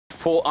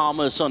4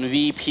 armors on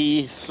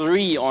VP,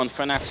 3 on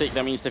Fnatic.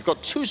 That means they've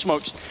got 2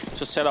 smokes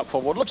to set up for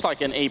what looks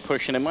like an A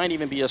push, and it might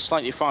even be a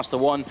slightly faster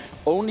one.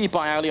 Only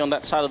Byali on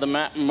that side of the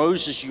map.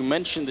 Moses, you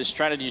mentioned the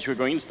strategies we're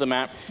going into the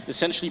map,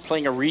 essentially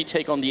playing a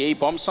retake on the A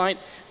bomb site.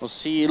 We'll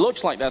see, it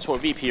looks like that's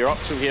what VP are up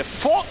to here.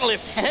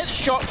 Forklift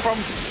headshot from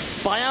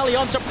Byali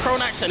onto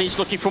Pronax, and he's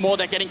looking for more.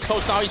 They're getting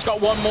close now. He's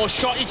got one more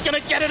shot. He's going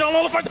to get it on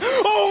all of it.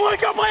 Oh my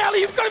God,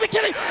 Byali, you've got to be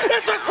kidding.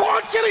 It's a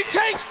quad kill. He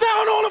takes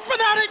down all of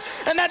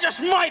Fnatic, and that just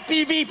might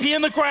be VP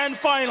in the grand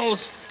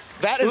finals.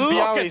 That is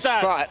Byali's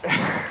spot.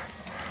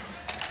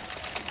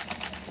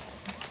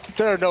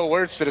 There are no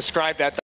words to describe that.